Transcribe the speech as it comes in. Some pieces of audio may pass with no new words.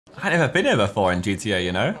I've never been here before in GTA,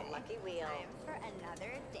 you know.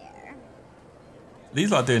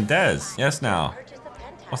 These lot doing dares. Yes, now.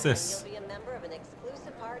 What's this?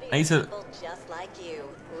 I need to...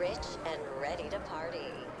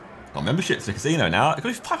 Got membership to the casino now. It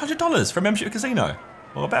could be $500 for a membership to the casino.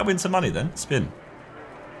 Well, I better win some money then. Spin.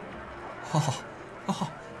 Oh,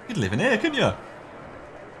 you'd live in here, couldn't you?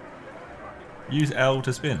 Use L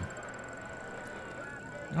to spin.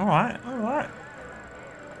 Alright, alright.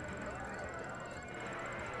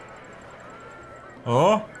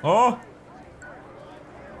 Oh!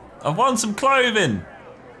 I've won some clothing!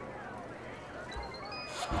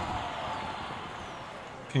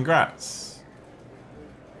 Congrats.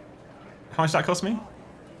 How much did that cost me?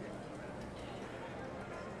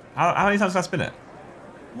 How many times did I spin it?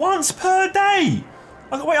 Once per day!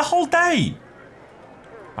 I've got to wait a whole day!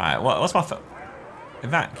 Alright, what's my...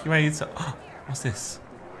 Evacuate... Oh, what's this?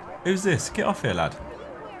 Who's this? Get off here, lad.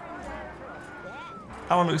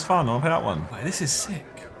 That one looks fun. I'll play that one. Wait, this is sick.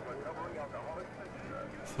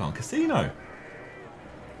 Full on casino.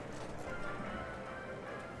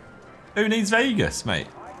 Who needs Vegas, mate?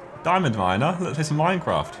 Diamond miner. Let's play some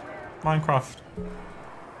Minecraft. Minecraft.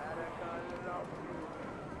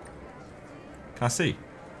 Can I see?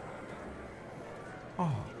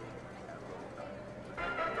 Oh.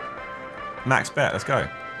 Max bet. Let's go.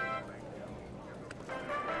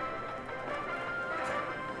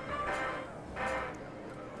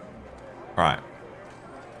 Right.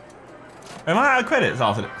 Am I out of credits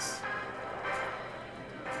after this?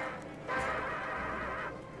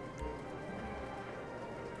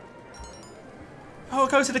 Oh,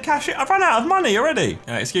 go to the cashier. I've run out of money already.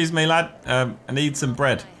 Excuse me, lad. I need some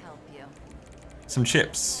bread. Some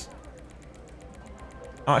chips.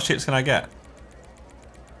 How much chips can I get?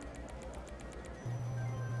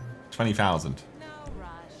 20,000. No rush.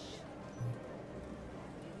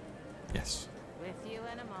 Yes. With you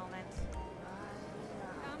in a moment.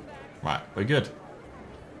 Right, we're good.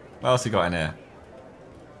 What else you got in here?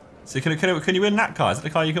 So can you win that car? Is that the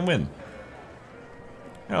car you can win?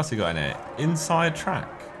 What else you got in here? Inside track.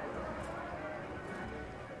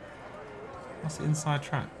 What's the inside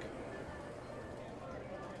track?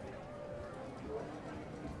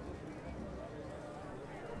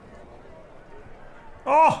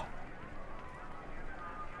 Oh!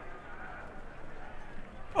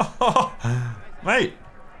 Oh! Mate!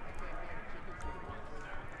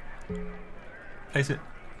 Place it.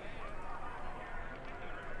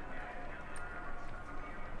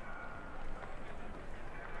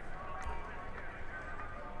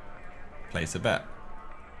 Place a bet.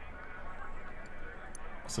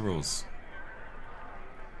 What's the rules?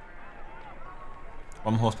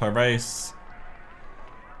 1 horse per race.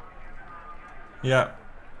 Yeah.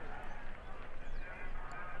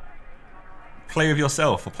 Play with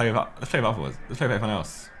yourself or play with... Let's play with others. Let's play with everyone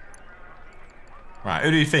else. Right,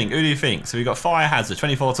 who do you think? Who do you think? So we got Fire Hazard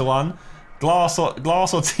 24 to 1. Glass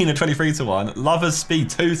or Tina 23 to 1. Lovers Speed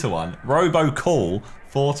 2 to 1. Robo Call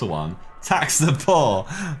 4 to 1. Tax the Poor.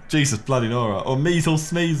 Jesus bloody Nora. Or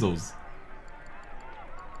Measles Smeasles.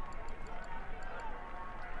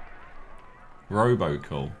 Robo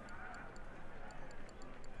Call.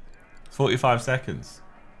 45 seconds.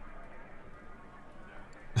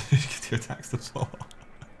 You can do a Tax the Poor.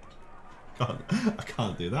 I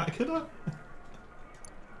can't do that, can I?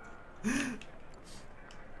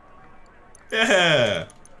 Yeah.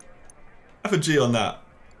 Have a G on that.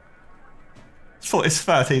 It's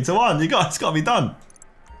 13 to 1. It's got to be done.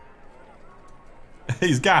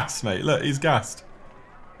 He's gassed, mate. Look, he's gassed.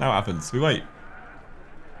 Now what happens? We wait.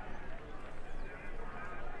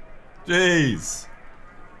 Jeez.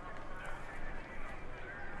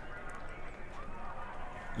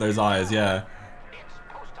 Those eyes, yeah.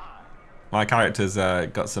 My character's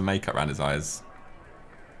got some makeup around his eyes.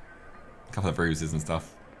 A couple of bruises and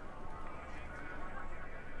stuff.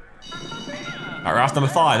 Alright, we're after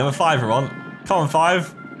number 5. Number 5 we're on. Come on,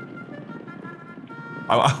 5.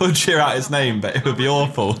 I would cheer out his name, but it would be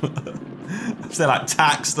awful. I'd say like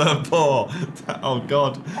Tax the Poor. Oh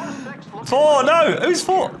god. 4, no! Who's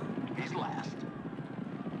 4?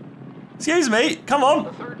 Excuse me, come on.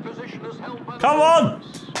 Come on!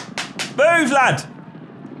 Move, lad!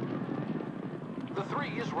 The 3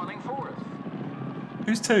 is running 4th.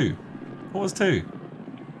 Who's 2? What was 2?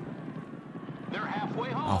 They're halfway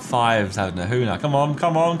home. Oh, 5's having a hoona. Come on,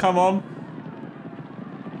 come on, come on.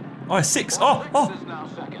 Oh, it's 6. Oh, oh. Is now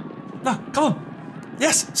second. No, come on.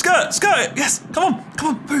 Yes, skirt, skirt it. Yes, come on,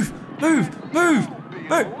 come on. Move, move, move,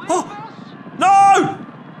 move. Oh, no!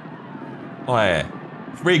 Oh, yeah.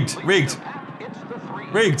 Rigged, rigged. It's the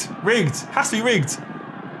 3. Rigged, rigged. Has to be rigged.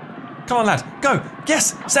 Come on, lad. Go.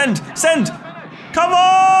 Yes. Send. Send. Come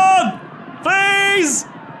on. Please.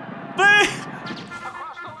 Please.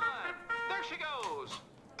 Across the line. There she goes.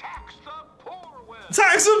 Tax the poor wins.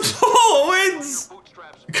 Tax and Poor wins.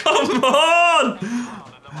 Bootstraps. Come on.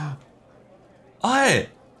 I'm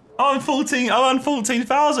on 14. I won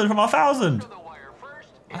 14,000 from our 1,000. The wire first.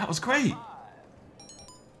 That was great.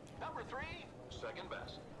 Number 3, second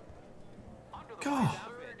best. Under the God.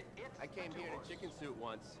 third, it's I came here in a chicken suit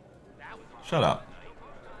once. Shut up.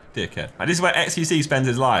 Dickhead. Right, this is where XQC spends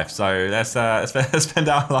his life, so let's spend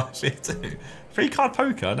our life here too. Free card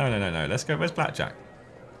poker? No. Let's go. Where's blackjack?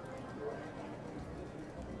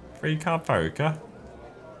 Free card poker.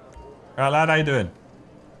 Right, lad, how you doing?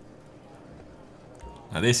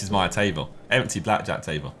 Now this is my table. Empty blackjack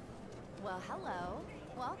table. Well, hello.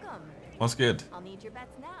 Welcome. What's good? I'll need your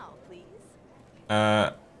bets now, please.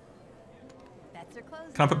 Can Bets are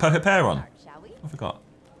closed. I put perfect pair on? Start, shall we? I forgot.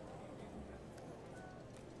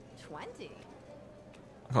 20.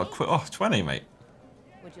 I got oh, 20, mate.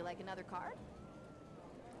 Would you like another card?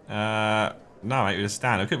 No, mate, we just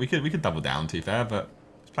stand. We could double down, to be fair, but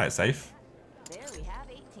let's play it safe. There we have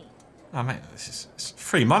 18. Oh, mate, this is it's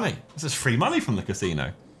free money. This is free money from the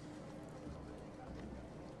casino.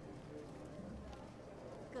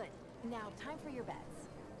 Good. Now, time for your bets.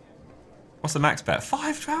 What's the max bet?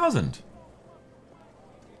 5,000.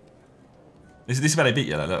 This is where they beat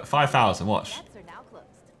you. Look, 5,000. Watch. Bets are now closed.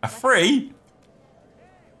 A Let's 3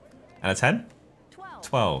 and a 10. 12.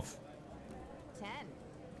 12. 10.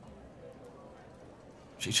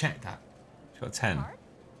 She checked that. She got a 10. Card?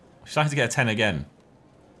 She's likely to get a 10 again.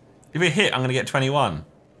 If we hit, I'm going to get 21.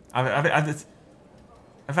 I've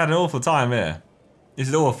had an awful time here. This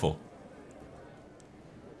is awful.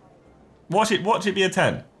 Watch it be a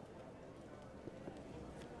 10.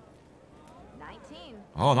 19.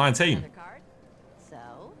 Oh, 19. Another card. So,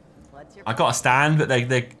 what's your I got a stand, but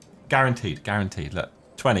they're guaranteed. Guaranteed. Look,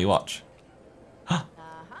 20. Watch. Uh-huh.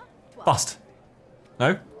 12. Bust.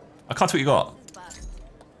 No? I can't see what you got. This is bust.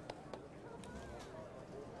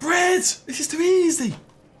 Bread! This is too easy.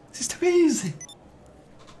 This is too easy.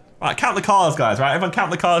 Right, count the cards, guys. Right, everyone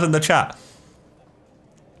count the cards in the chat.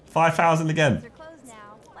 5,000 again. Bets are closed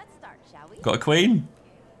now. Let's start, shall we? Got a queen.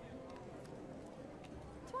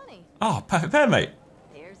 20. Oh, perfect pair, mate.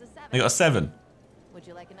 There's a 7. They got a 7. Would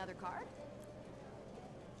you like another card?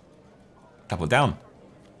 Double down.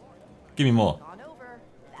 Give me more. Gone over.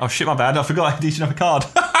 Oh shit, my bad. I forgot I had each another card.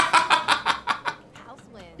 House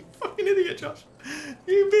wins. Fucking idiot, Josh.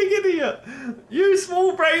 You big idiot. You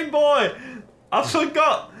small brain boy. I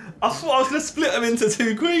forgot. I thought I was going to split them into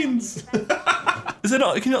 2 queens. Is it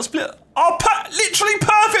not? Can you not split? Oh, literally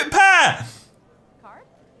perfect pair. Card?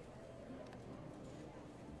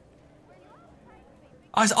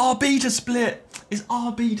 Oh, it's RB to split. It's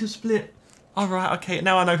RB to split. All right, okay.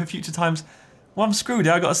 Now I know for future times. Well, I'm screwed.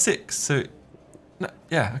 I got a 6. So, no,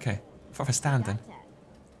 yeah, okay. For a stand then.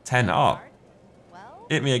 10. 10. Oh, Card? Well,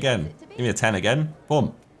 hit me again. Give me a 10 again.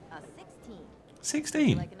 Boom. a 16.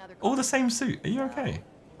 16. Like another All the card? same suit. Are you okay?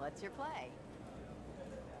 What's your play?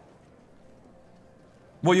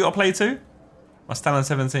 What you got to play to? I stand on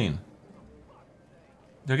 17.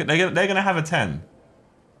 They're going to have a 10.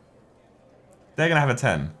 They're going to have a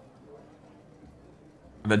 10.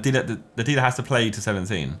 But the dealer has to play to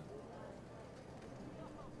 17.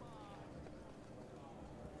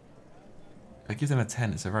 If I give them a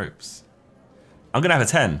 10, it's a ropes. I'm going to have a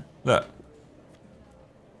 10. Look.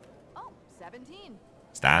 Oh, 17.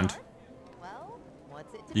 Stand. Card? Well,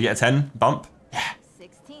 what's it to You get a 10. Bump. Yeah.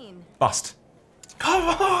 16. Bust. Come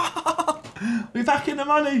on! We're back in the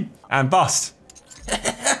money. And bust.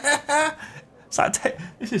 It's like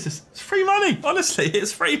this is just it's free money. Honestly,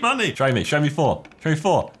 it's free money. Show me 4. Show me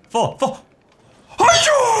 4. 4.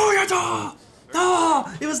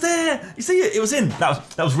 Oh, it was there. You see it? It was in. That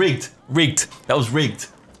was rigged. Rigged. That was rigged.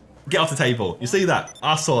 Get off the table. You see that?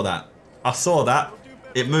 I saw that. I saw that.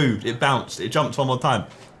 It moved. It bounced. It jumped one more time.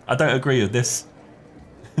 I don't agree with this.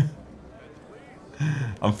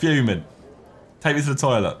 I'm fuming. Take me to the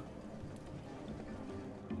toilet.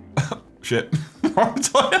 Shit. Wrong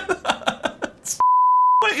toilet.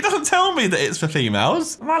 Wait, it doesn't tell me that it's for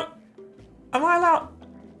females. Am I allowed?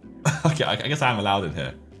 Okay, I guess I am allowed in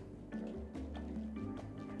here.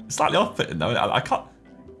 It's slightly off-putting though. I can't.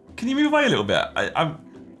 Can you move away a little bit? I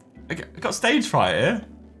got stage fright here.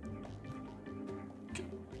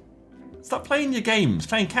 Stop playing your games.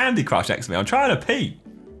 Playing Candy Crush next to me. I'm trying to pee.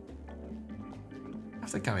 I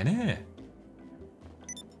have to go in here.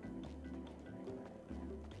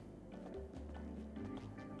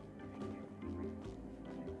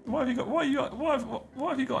 What have you got? What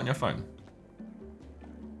have you got on your phone?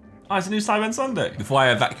 Oh, it's a new Cyber Sunday. Before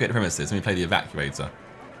I evacuate the premises, let me play the evacuator.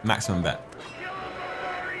 Maximum bet.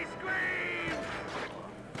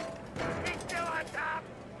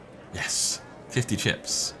 Yes. 50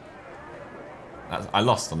 chips. I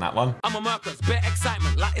lost on that one. I'm a Mercus, bare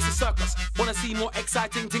excitement, like it's a circus. Wanna see more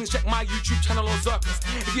exciting things? Check my YouTube channel on Circus.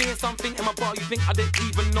 If you hear something in my bar you think I didn't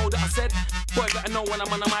even know that I said, boy, better know when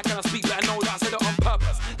I'm on the mic and I speak, better know that I said it on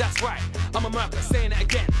purpose. That's right, I'm a Mercus, saying it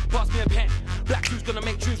again. Pass me a pen. Black shoes gonna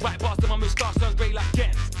make tunes right past them. My moustache turns grey like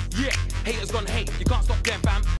Gens. Yeah, haters gonna hate. You can't stop them, fam.